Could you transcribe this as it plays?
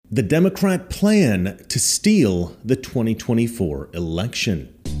The Democrat plan to steal the 2024 election.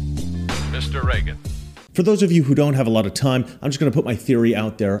 Mr. Reagan. For those of you who don't have a lot of time, I'm just going to put my theory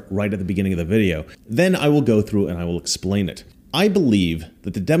out there right at the beginning of the video. Then I will go through and I will explain it. I believe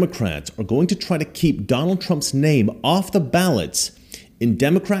that the Democrats are going to try to keep Donald Trump's name off the ballots in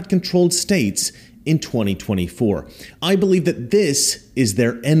Democrat-controlled states in 2024. I believe that this is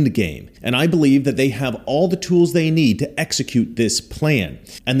their end game, and I believe that they have all the tools they need to execute this plan,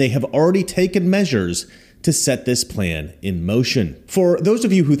 and they have already taken measures to set this plan in motion. For those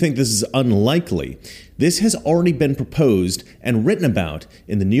of you who think this is unlikely, this has already been proposed and written about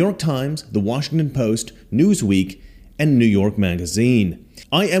in the New York Times, the Washington Post, Newsweek, and New York Magazine.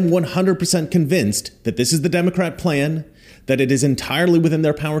 I am 100% convinced that this is the Democrat plan, that it is entirely within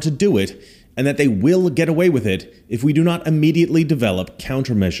their power to do it, and that they will get away with it if we do not immediately develop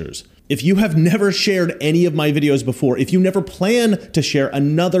countermeasures. If you have never shared any of my videos before, if you never plan to share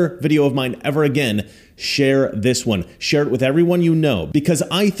another video of mine ever again, share this one. Share it with everyone you know, because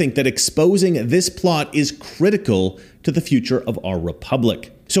I think that exposing this plot is critical to the future of our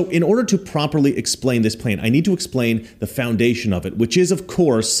republic. So in order to properly explain this plan, I need to explain the foundation of it, which is, of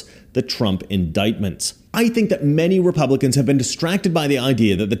course, the Trump indictments. I think that many Republicans have been distracted by the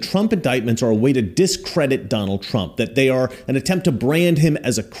idea that the Trump indictments are a way to discredit Donald Trump, that they are an attempt to brand him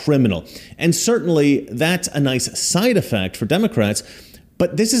as a criminal. And certainly that's a nice side effect for Democrats,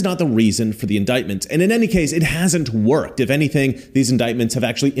 but this is not the reason for the indictments. And in any case, it hasn't worked. If anything, these indictments have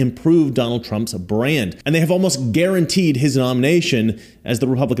actually improved Donald Trump's brand, and they have almost guaranteed his nomination as the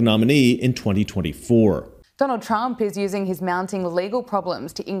Republican nominee in 2024. Donald Trump is using his mounting legal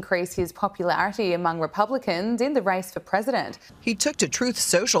problems to increase his popularity among Republicans in the race for president. He took to Truth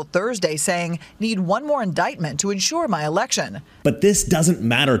Social Thursday saying, "Need one more indictment to ensure my election." But this doesn't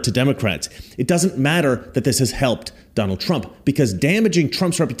matter to Democrats. It doesn't matter that this has helped Donald Trump, because damaging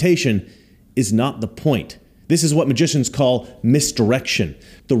Trump's reputation is not the point. This is what magicians call misdirection.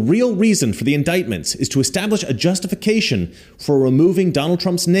 The real reason for the indictments is to establish a justification for removing Donald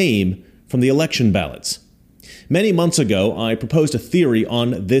Trump's name from the election ballots. Many months ago, I proposed a theory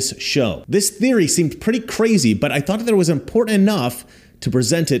on this show. This theory seemed pretty crazy, but I thought that it was important enough to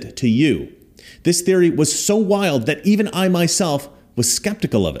present it to you. This theory was so wild that even I myself was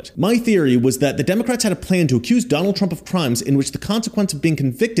skeptical of it. My theory was that the Democrats had a plan to accuse Donald Trump of crimes in which the consequence of being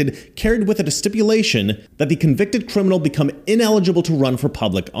convicted carried with it a stipulation that the convicted criminal become ineligible to run for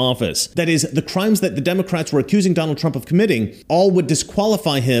public office. That is, the crimes that the Democrats were accusing Donald Trump of committing all would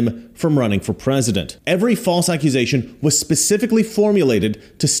disqualify him from running for president. Every false accusation was specifically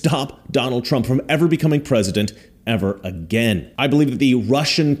formulated to stop Donald Trump from ever becoming president ever again. I believe that the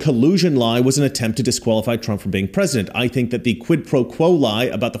Russian collusion lie was an attempt to disqualify Trump from being president. I think that the quid pro quo lie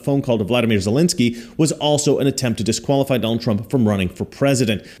about the phone call to Vladimir Zelensky was also an attempt to disqualify Donald Trump from running for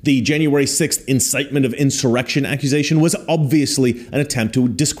president. The January 6th incitement of insurrection accusation was obviously an attempt to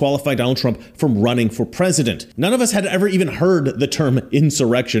disqualify Donald Trump from running for president. None of us had ever even heard the term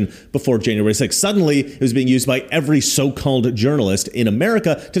insurrection before January 6th. Suddenly, it was being used by every so-called journalist in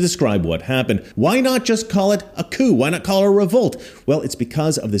America to describe what happened. Why not just call it a coup? Why not call it a revolt? Well, it's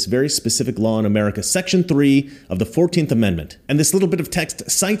because of this very specific law in America, Section 3 of the 14th Amendment. And this little bit of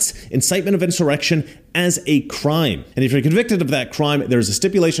text cites incitement of insurrection as a crime. And if you're convicted of that crime, there's a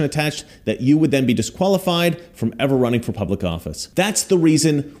stipulation attached that you would then be disqualified from ever running for public office. That's the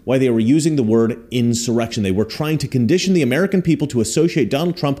reason why they were using the word insurrection. They were trying to condition the American people to associate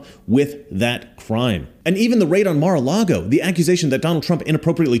Donald Trump with that crime. And even the raid on Mar-a-Lago, the accusation that Donald Trump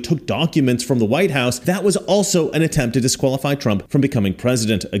inappropriately took documents from the White House, that was also an attempt to disqualify Trump from becoming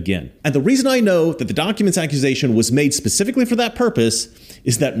president again. And the reason I know that the documents accusation was made specifically for that purpose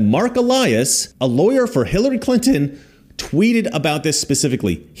is that Mark Elias, a lawyer for Hillary Clinton, tweeted about this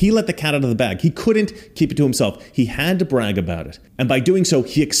specifically. He let the cat out of the bag. He couldn't keep it to himself. He had to brag about it. And by doing so,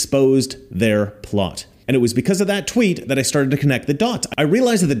 he exposed their plot. And it was because of that tweet that I started to connect the dots. I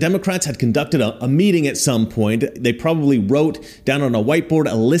realized that the Democrats had conducted a meeting at some point. They probably wrote down on a whiteboard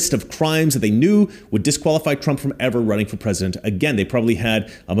a list of crimes that they knew would disqualify Trump from ever running for president again. They probably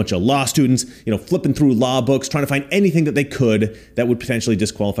had a bunch of law students, flipping through law books, trying to find anything that they could that would potentially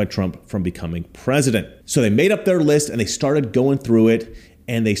disqualify Trump from becoming president. So they made up their list and they started going through it.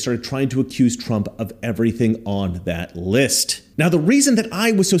 And they started trying to accuse Trump of everything on that list. Now, the reason that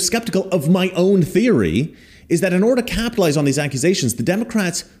I was so skeptical of my own theory is that in order to capitalize on these accusations, the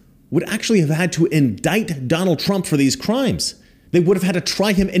Democrats would actually have had to indict Donald Trump for these crimes. They would have had to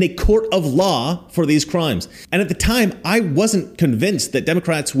try him in a court of law for these crimes. And at the time, I wasn't convinced that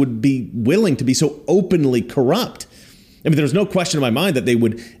Democrats would be willing to be so openly corrupt. I mean, there's no question in my mind that they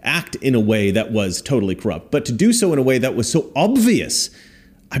would act in a way that was totally corrupt. But to do so in a way that was so obvious,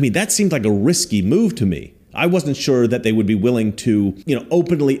 I mean, that seemed like a risky move to me. I wasn't sure that they would be willing to,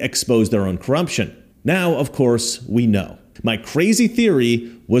 openly expose their own corruption. Now, of course, we know. My crazy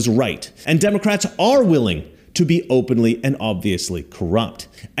theory was right, and Democrats are willing to be openly and obviously corrupt.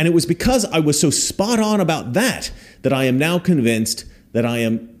 And it was because I was so spot on about that I am now convinced that I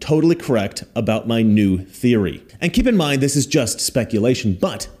am totally correct about my new theory. And keep in mind, this is just speculation,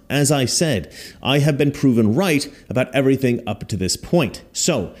 but as I said, I have been proven right about everything up to this point.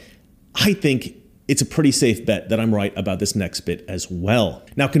 So I think it's a pretty safe bet that I'm right about this next bit as well.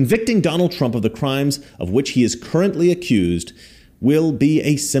 Now, convicting Donald Trump of the crimes of which he is currently accused will be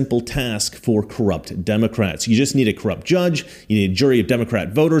a simple task for corrupt Democrats. You just need a corrupt judge, you need a jury of Democrat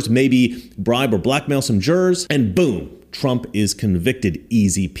voters, maybe bribe or blackmail some jurors, and boom, Trump is convicted,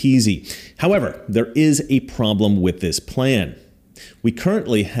 easy peasy. However, there is a problem with this plan. We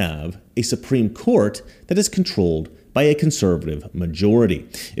currently have a Supreme Court that is controlled by a conservative majority.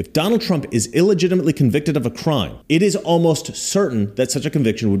 If Donald Trump is illegitimately convicted of a crime, it is almost certain that such a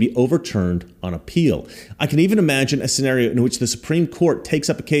conviction would be overturned on appeal. I can even imagine a scenario in which the Supreme Court takes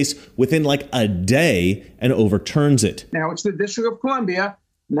up a case within like a day and overturns it. Now, it's the District of Columbia.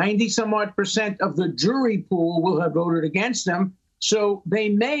 90-some-odd% of the jury pool will have voted against them, so they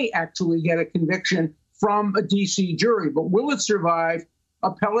may actually get a conviction from a D.C. jury. But will it survive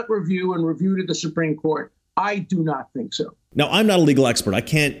appellate review and review to the Supreme Court? I do not think so. Now, I'm not a legal expert. I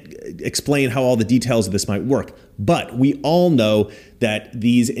can't explain how all the details of this might work. But we all know that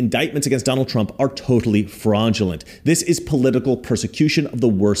these indictments against Donald Trump are totally fraudulent. This is political persecution of the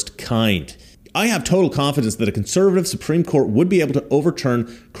worst kind. I have total confidence that a conservative Supreme Court would be able to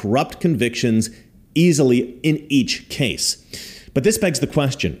overturn corrupt convictions easily in each case. But this begs the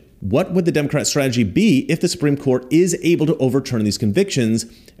question, what would the Democrat strategy be if the Supreme Court is able to overturn these convictions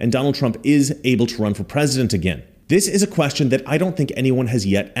and Donald Trump is able to run for president again? This is a question that I don't think anyone has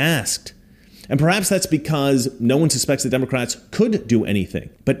yet asked. And perhaps that's because no one suspects the Democrats could do anything.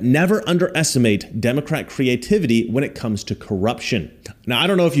 But never underestimate Democrat creativity when it comes to corruption. Now, I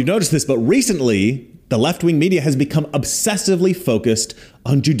don't know if you've noticed this, but recently, the left-wing media has become obsessively focused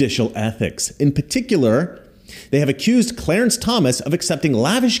on judicial ethics. In particular, they have accused Clarence Thomas of accepting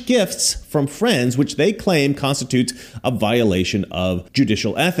lavish gifts from friends, which they claim constitutes a violation of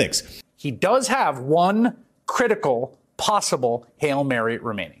judicial ethics. He does have one critical, possible Hail Mary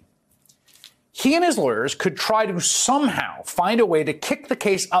remaining. He and his lawyers could try to somehow find a way to kick the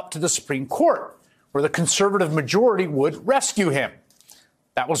case up to the Supreme Court, where the conservative majority would rescue him.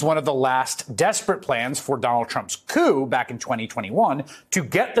 That was one of the last desperate plans for Donald Trump's coup back in 2021 to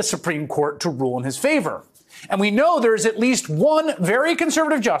get the Supreme Court to rule in his favor. And we know there's at least one very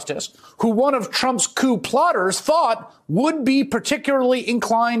conservative justice who one of Trump's coup plotters thought would be particularly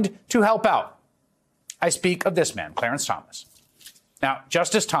inclined to help out. I speak of this man, Clarence Thomas. Now,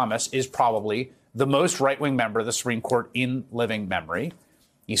 Justice Thomas is probably the most right-wing member of the Supreme Court in living memory.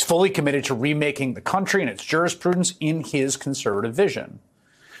 He's fully committed to remaking the country and its jurisprudence in his conservative vision.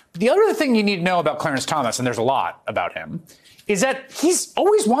 But the other thing you need to know about Clarence Thomas, and there's a lot about him, is that he's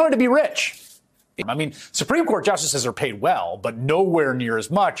always wanted to be rich. I mean, Supreme Court justices are paid well, but nowhere near as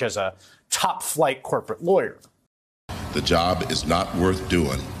much as a top-flight corporate lawyer. The job is not worth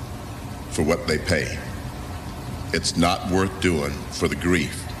doing for what they pay. It's not worth doing for the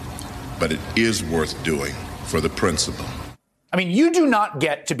grief, but it is worth doing for the principle. I mean, you do not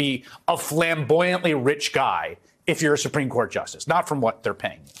get to be a flamboyantly rich guy if you're a Supreme Court justice, not from what they're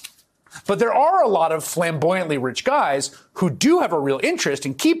paying you. But there are a lot of flamboyantly rich guys who do have a real interest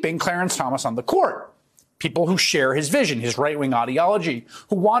in keeping Clarence Thomas on the court. People who share his vision, his right-wing ideology,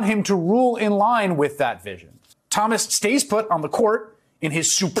 who want him to rule in line with that vision. Thomas stays put on the court in his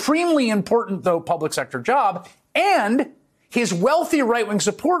supremely important, though, public sector job, and his wealthy right-wing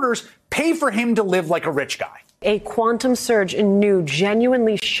supporters pay for him to live like a rich guy. A quantum surge in new,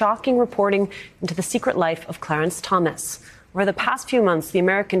 genuinely shocking reporting into the secret life of Clarence Thomas. Over the past few months, the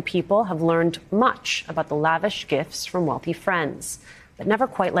American people have learned much about the lavish gifts from wealthy friends, but never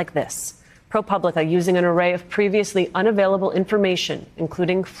quite like this. ProPublica, using an array of previously unavailable information,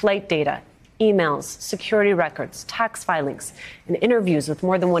 including flight data, emails, security records, tax filings, and interviews with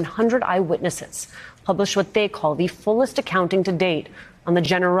more than 100 eyewitnesses, published what they call the fullest accounting to date on the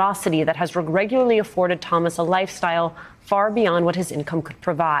generosity that has regularly afforded Thomas a lifestyle far beyond what his income could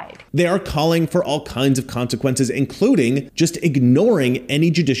provide. They are calling for all kinds of consequences, including just ignoring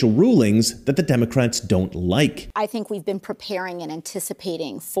any judicial rulings that the Democrats don't like. I think we've been preparing and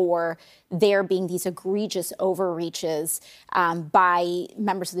anticipating for there being these egregious overreaches by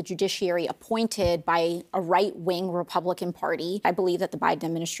members of the judiciary appointed by a right-wing Republican Party. I believe that the Biden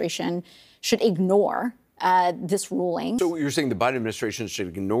administration should ignore this ruling. So you're saying the Biden administration should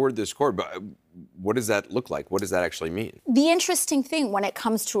ignore this court, but what does that look like? What does that actually mean? The interesting thing when it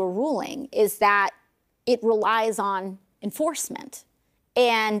comes to a ruling is that it relies on enforcement.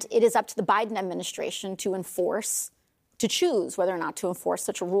 And it is up to the Biden administration to choose whether or not to enforce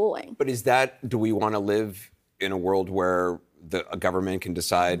such a ruling. But do we want to live in a world where a government can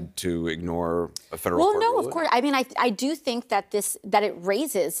decide to ignore a federal court ruling? Well, no, of course. I mean, I do think that it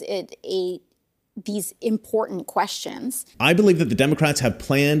raises these important questions. I believe that the Democrats have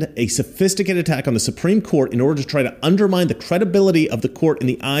planned a sophisticated attack on the Supreme Court in order to try to undermine the credibility of the court in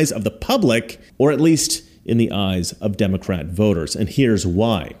the eyes of the public, or at least in the eyes of Democrat voters. And here's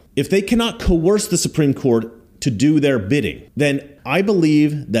why. If they cannot coerce the Supreme Court to do their bidding, then I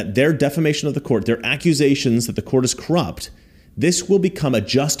believe that their defamation of the court, their accusations that the court is corrupt, this will become a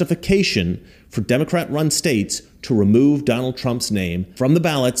justification for Democrat-run states to remove Donald Trump's name from the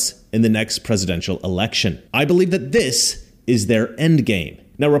ballots in the next presidential election. I believe that this is their end game.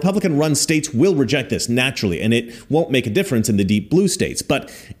 Now, Republican-run states will reject this naturally, and it won't make a difference in the deep blue states.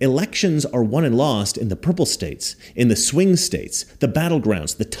 But elections are won and lost in the purple states, in the swing states, the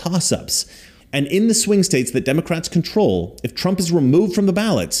battlegrounds, the toss-ups. And in the swing states that Democrats control, if Trump is removed from the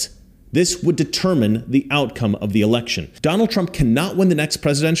ballots, this would determine the outcome of the election. Donald Trump cannot win the next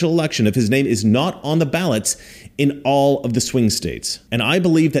presidential election if his name is not on the ballots in all of the swing states. And I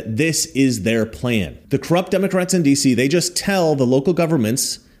believe that this is their plan. The corrupt Democrats in D.C., they just tell the local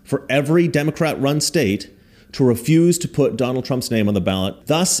governments for every Democrat-run state to refuse to put Donald Trump's name on the ballot,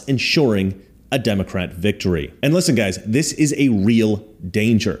 thus ensuring a Democrat victory. And listen, guys, this is a real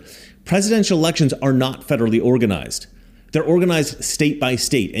danger. Presidential elections are not federally organized. They're organized state by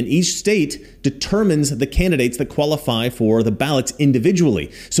state, and each state determines the candidates that qualify for the ballots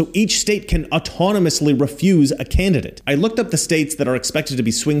individually. So each state can autonomously refuse a candidate. I looked up the states that are expected to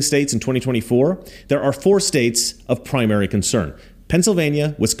be swing states in 2024. There are 4 states of primary concern: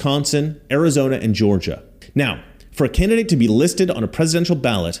 Pennsylvania, Wisconsin, Arizona, and Georgia. Now, for a candidate to be listed on a presidential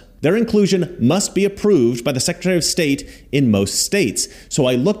ballot, their inclusion must be approved by the Secretary of State in most states. So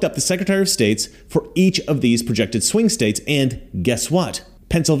I looked up the Secretary of States for each of these projected swing states, and guess what?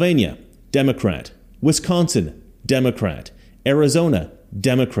 Pennsylvania, Democrat. Wisconsin, Democrat. Arizona,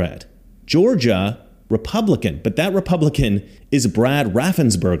 Democrat. Georgia, Republican. But that Republican is Brad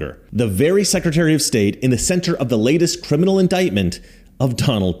Raffensperger, the very Secretary of State in the center of the latest criminal indictment of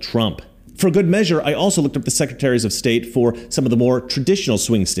Donald Trump. For good measure, I also looked up the secretaries of state for some of the more traditional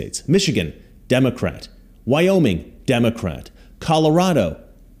swing states. Michigan, Democrat. Wyoming, Democrat. Colorado,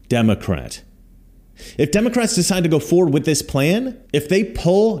 Democrat. If Democrats decide to go forward with this plan, if they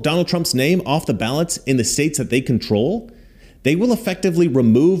pull Donald Trump's name off the ballots in the states that they control, they will effectively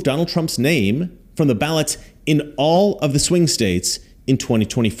remove Donald Trump's name from the ballots in all of the swing states in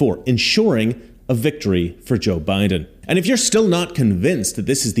 2024, ensuring a victory for Joe Biden. And if you're still not convinced that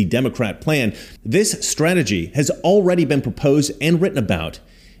this is the Democrat plan, this strategy has already been proposed and written about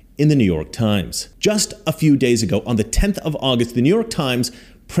in the New York Times. Just a few days ago, on the 10th of August, the New York Times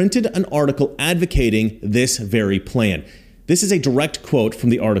printed an article advocating this very plan. This is a direct quote from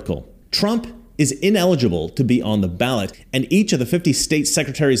the article. Trump is ineligible to be on the ballot, and each of the 50 state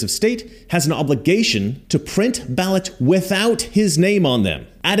secretaries of state has an obligation to print ballots without his name on them,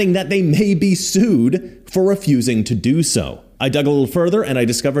 adding that they may be sued for refusing to do so. I dug a little further and I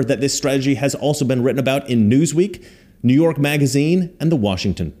discovered that this strategy has also been written about in Newsweek, New York Magazine, and the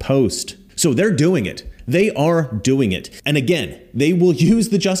Washington Post. So they're doing it. They are doing it. And again, they will use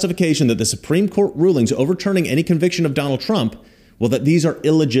the justification that the Supreme Court rulings overturning any conviction of Donald Trump, well, that these are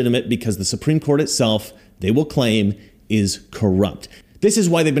illegitimate because the Supreme Court itself, they will claim, is corrupt. This is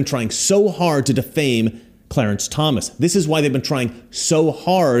why they've been trying so hard to defame Clarence Thomas. This is why they've been trying so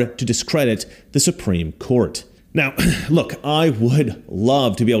hard to discredit the Supreme Court. Now, look, I would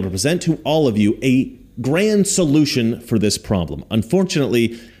love to be able to present to all of you a grand solution for this problem.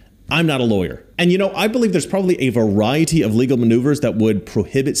 Unfortunately, I'm not a lawyer. And I believe there's probably a variety of legal maneuvers that would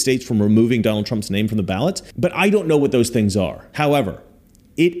prohibit states from removing Donald Trump's name from the ballot, but I don't know what those things are. However,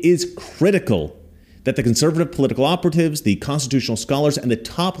 it is critical that the conservative political operatives, the constitutional scholars, and the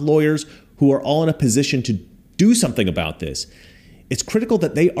top lawyers who are all in a position to do something about this, it's critical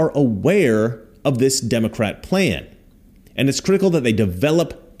that they are aware of this Democrat plan. And it's critical that they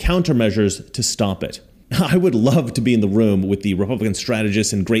develop countermeasures to stop it. I would love to be in the room with the Republican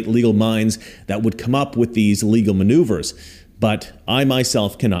strategists and great legal minds that would come up with these legal maneuvers, but I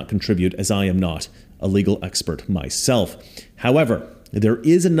myself cannot contribute as I am not a legal expert myself. However, there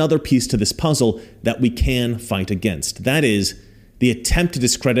is another piece to this puzzle that we can fight against. That is the attempt to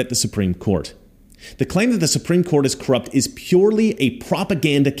discredit the Supreme Court. The claim that the Supreme Court is corrupt is purely a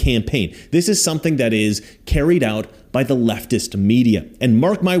propaganda campaign. This is something that is carried out by the leftist media. And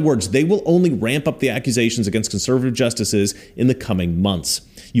mark my words, they will only ramp up the accusations against conservative justices in the coming months.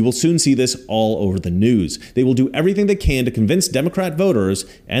 You will soon see this all over the news. They will do everything they can to convince Democrat voters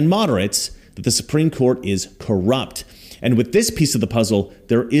and moderates that the Supreme Court is corrupt. And with this piece of the puzzle,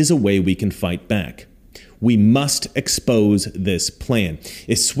 there is a way we can fight back. We must expose this plan.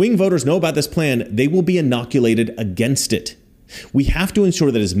 If swing voters know about this plan, they will be inoculated against it. We have to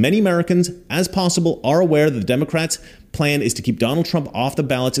ensure that as many Americans as possible are aware that the Democrats' plan is to keep Donald Trump off the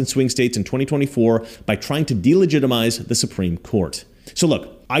ballots in swing states in 2024 by trying to delegitimize the Supreme Court. So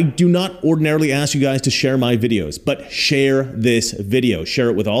look, I do not ordinarily ask you guys to share my videos, but share this video. Share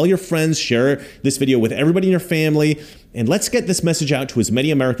it with all your friends. Share this video with everybody in your family. And let's get this message out to as many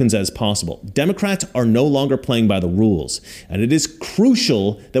Americans as possible. Democrats are no longer playing by the rules. And it is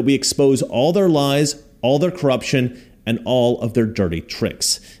crucial that we expose all their lies, all their corruption, and all of their dirty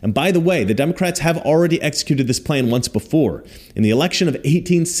tricks. And by the way, the Democrats have already executed this plan once before. In the election of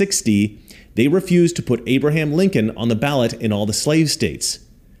 1860, they refused to put Abraham Lincoln on the ballot in all the slave states.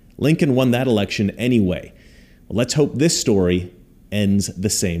 Lincoln won that election anyway. Well, let's hope this story ends the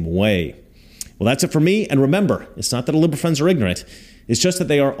same way. Well, that's it for me. And remember, it's not that liberal friends are ignorant. It's just that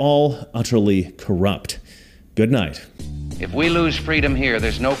they are all utterly corrupt. Good night. If we lose freedom here,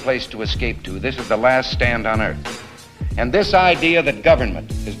 there's no place to escape to. This is the last stand on earth. And this idea that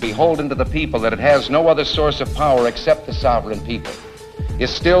government is beholden to the people, that it has no other source of power except the sovereign people, is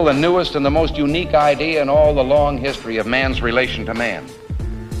still the newest and the most unique idea in all the long history of man's relation to man.